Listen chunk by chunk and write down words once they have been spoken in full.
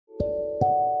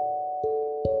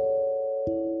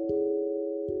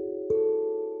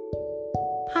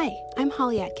Hi, I'm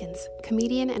Holly Atkins,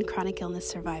 comedian and chronic illness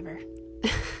survivor.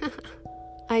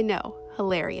 I know,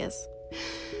 hilarious.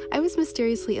 I was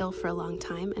mysteriously ill for a long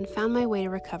time and found my way to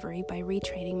recovery by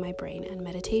retraining my brain and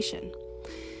meditation.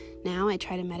 Now I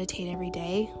try to meditate every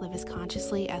day, live as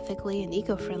consciously, ethically, and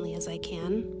eco-friendly as I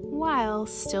can, while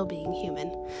still being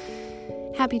human.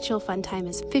 Happy Chill Fun Time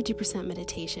is 50%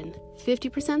 meditation,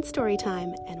 50% story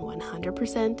time, and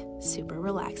 100% super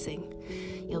relaxing.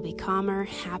 You'll be calmer,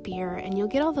 happier, and you'll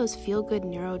get all those feel-good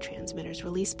neurotransmitters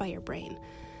released by your brain,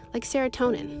 like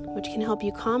serotonin, which can help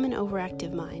you calm an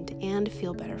overactive mind and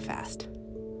feel better fast.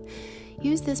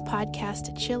 Use this podcast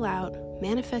to chill out,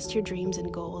 manifest your dreams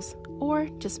and goals, or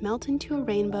just melt into a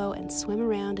rainbow and swim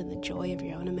around in the joy of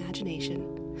your own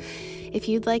imagination. If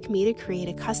you'd like me to create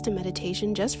a custom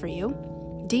meditation just for you,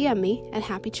 DM me at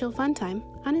Happy Chill Fun Time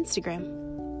on Instagram.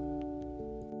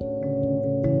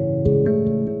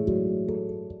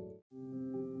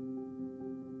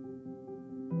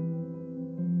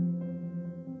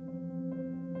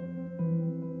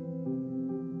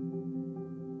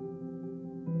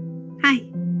 Hi.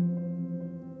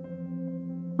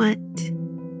 What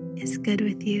is good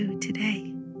with you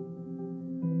today?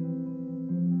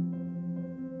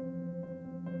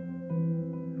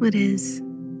 What is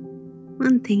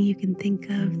one thing you can think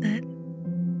of that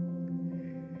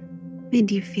made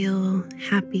you feel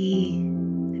happy,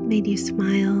 that made you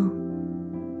smile,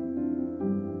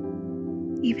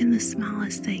 even the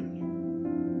smallest thing?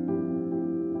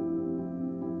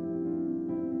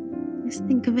 Just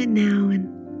think of it now and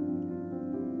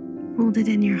hold it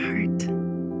in your heart.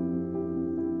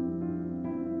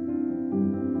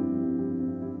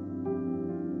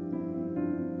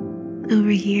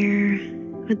 Over here,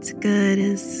 what's good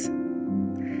is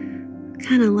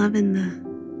kind of loving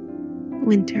the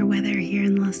winter weather here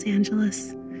in Los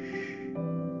Angeles.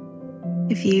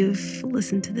 If you've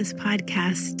listened to this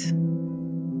podcast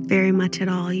very much at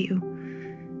all, you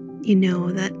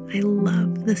know that I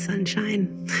love the sunshine.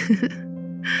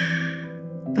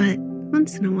 But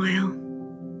once in a while,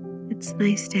 it's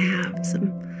nice to have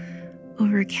some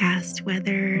overcast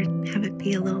weather, have it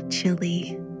be a little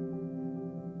chilly,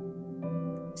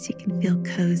 so you can feel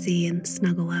cozy and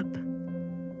snuggle up.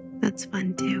 That's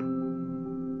fun too.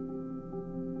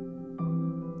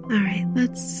 All right,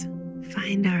 let's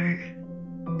find our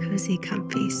cozy,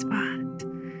 comfy spot.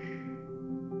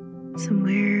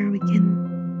 Somewhere we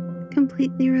can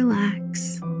completely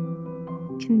relax.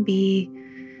 It can be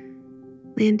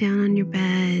laying down on your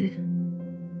bed,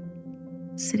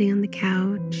 sitting on the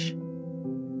couch,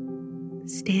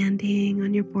 standing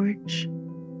on your porch.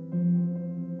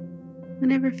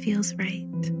 Whatever feels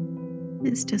right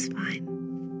is just fine.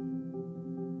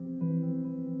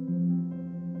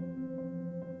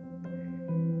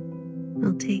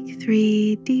 We'll take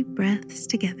 3 deep breaths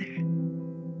together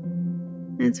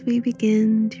as we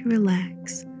begin to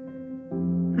relax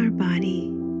our body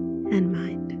and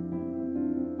mind.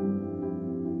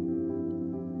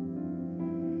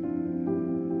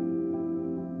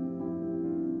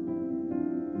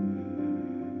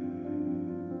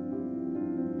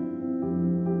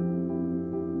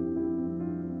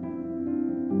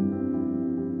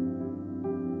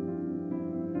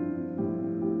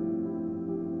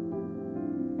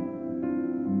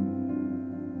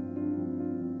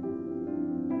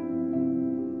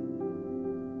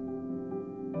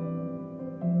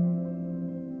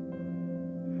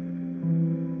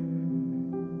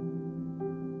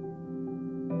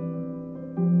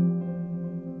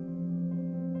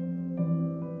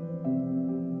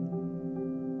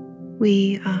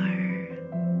 We are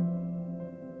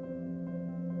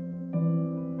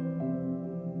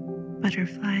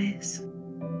butterflies.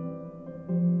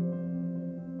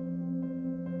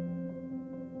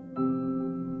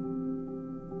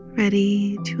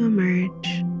 Ready to emerge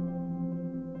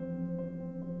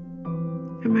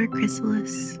from our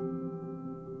chrysalis.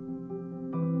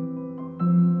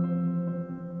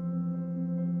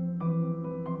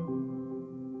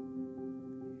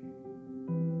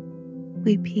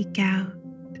 We peek out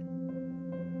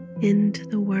into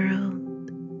the world,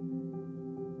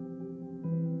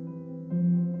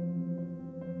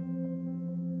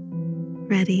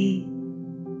 ready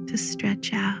to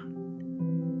stretch out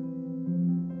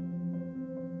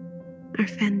our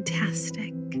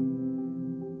fantastic,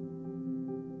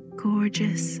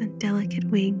 gorgeous, and delicate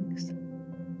wings.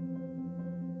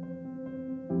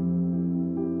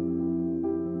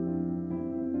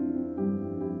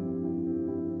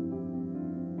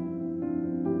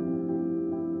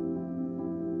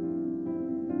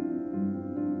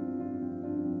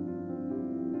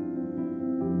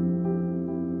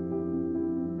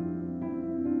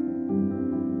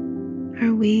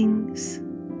 wings,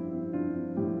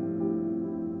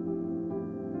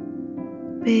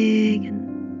 big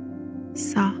and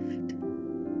soft,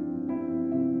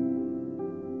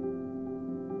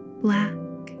 black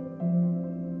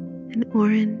and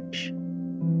orange,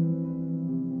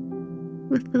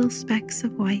 with little specks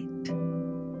of white.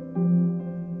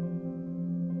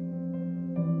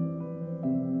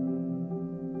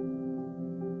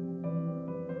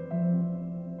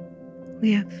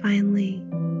 We have finally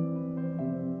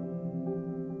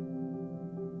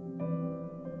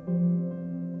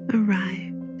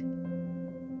arrived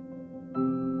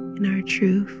in our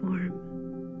true form.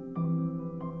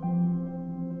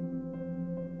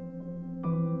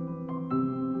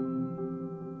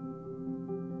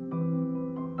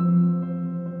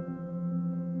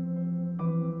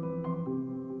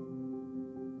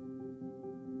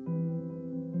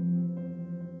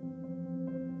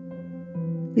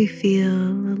 We feel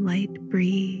a light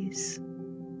breeze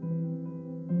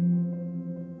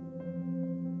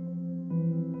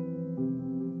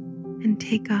and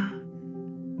take off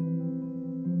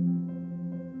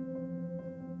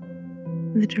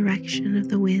in the direction of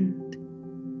the wind,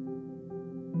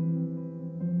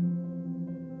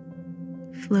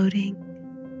 floating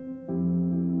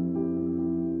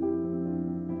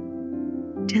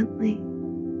gently,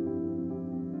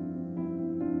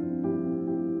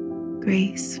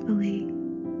 gracefully,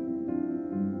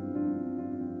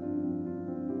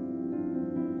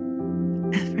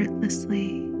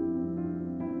 effortlessly.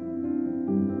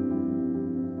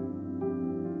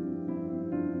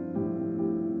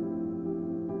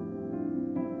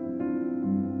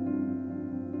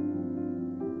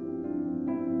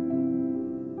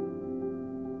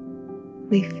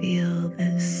 We feel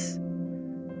this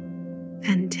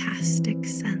fantastic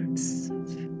sense of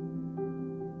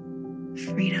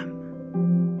freedom.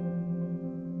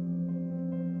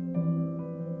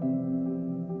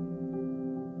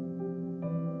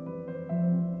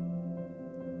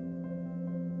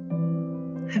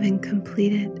 Having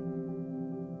completed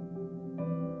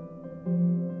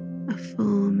a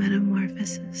full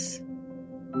metamorphosis,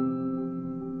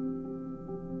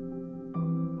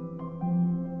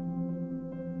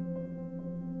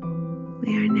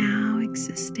 we are now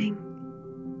existing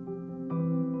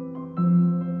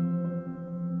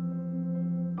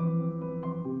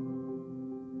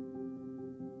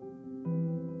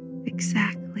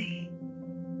exactly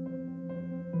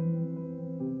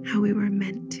how we were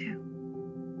meant to.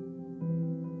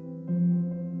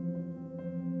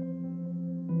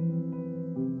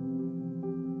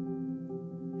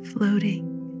 Floating,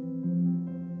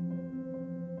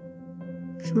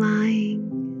 flying,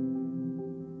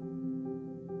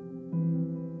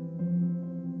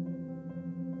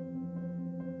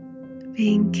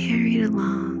 being carried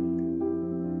along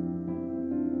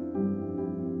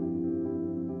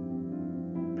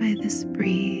by this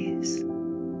breeze.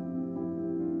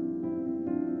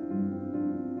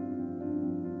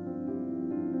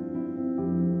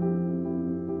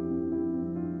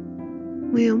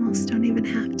 We almost don't even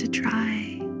have to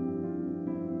try.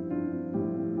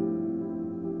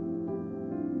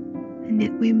 And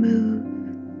yet we move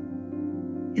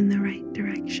in the right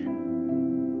direction.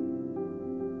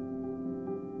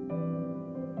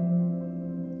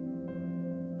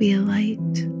 We alight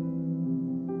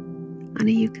on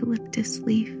a eucalyptus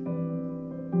leaf.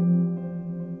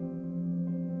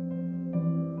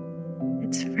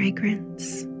 Its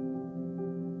fragrance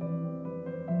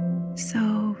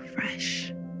so fresh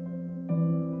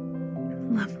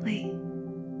and lovely.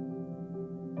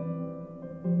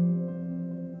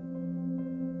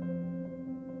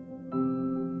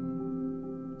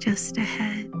 Just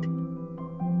ahead,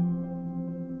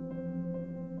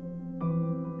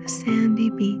 a sandy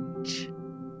beach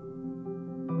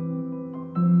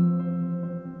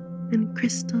and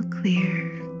crystal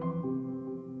clear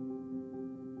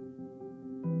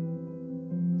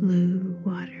blue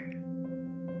water.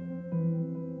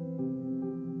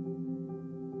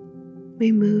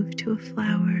 We move to a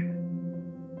flower,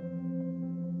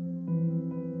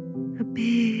 a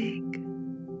big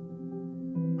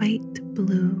white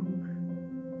bloom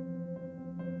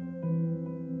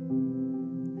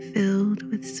filled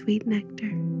with sweet nectar.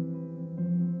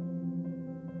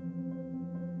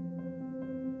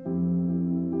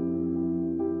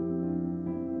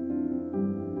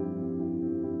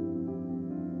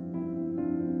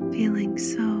 Feeling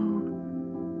so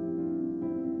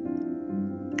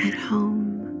at home,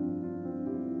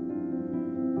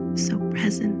 so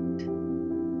present,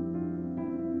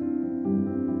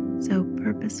 so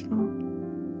purposeful.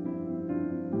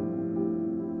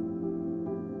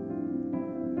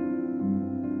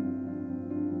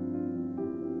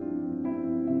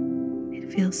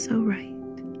 feels so right.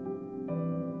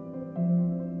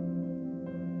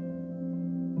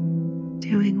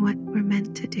 Doing what we're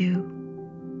meant to do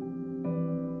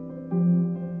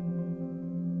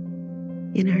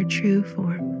in our true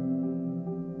form.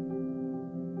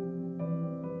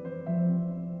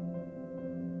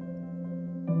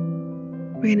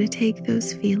 We're going to take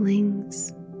those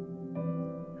feelings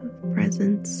of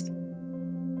presence,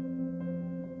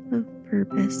 of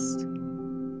purpose,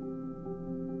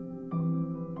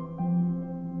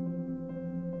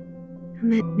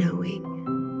 and that knowing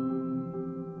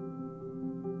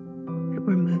that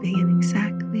we're moving in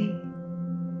exactly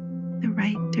the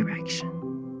right direction.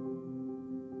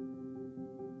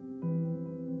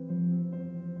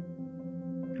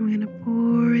 And we're going to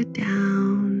pour it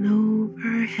down over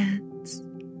our heads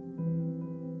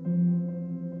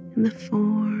in the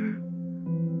form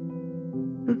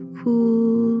of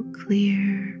cool,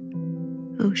 clear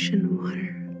ocean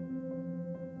water.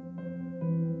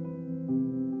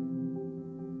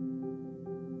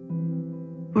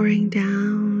 Pouring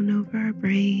down over our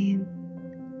brain.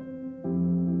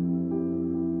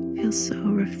 It feels so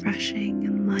refreshing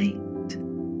and light.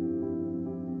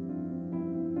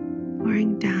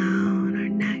 Pouring down our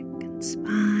neck and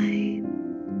spine,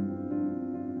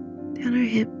 down our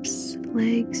hips,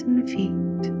 legs, and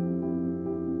feet,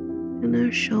 and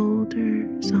our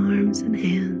shoulders, arms, and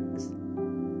hands,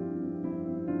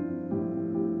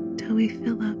 until we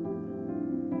fill up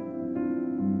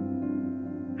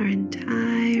our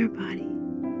entire body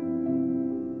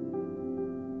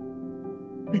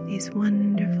with these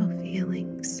wonderful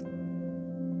feelings.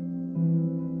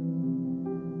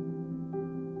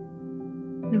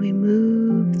 And we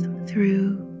move them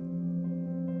through,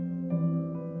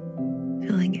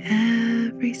 filling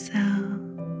every cell,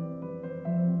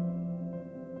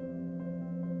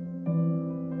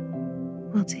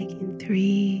 while taking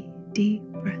 3 deep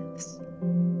breaths.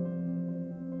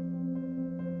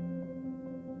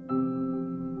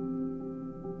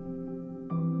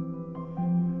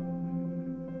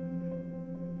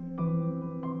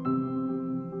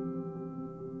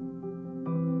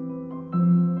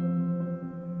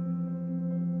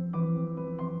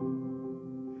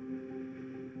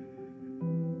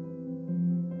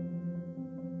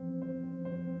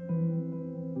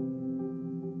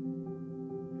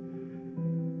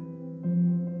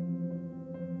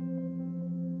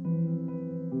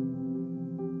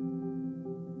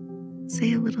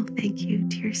 Say a little thank you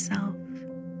to yourself.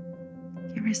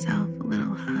 Give yourself a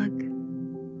little hug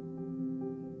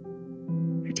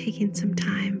for taking some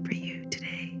time for you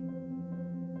today.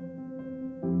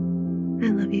 I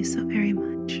love you so very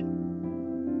much.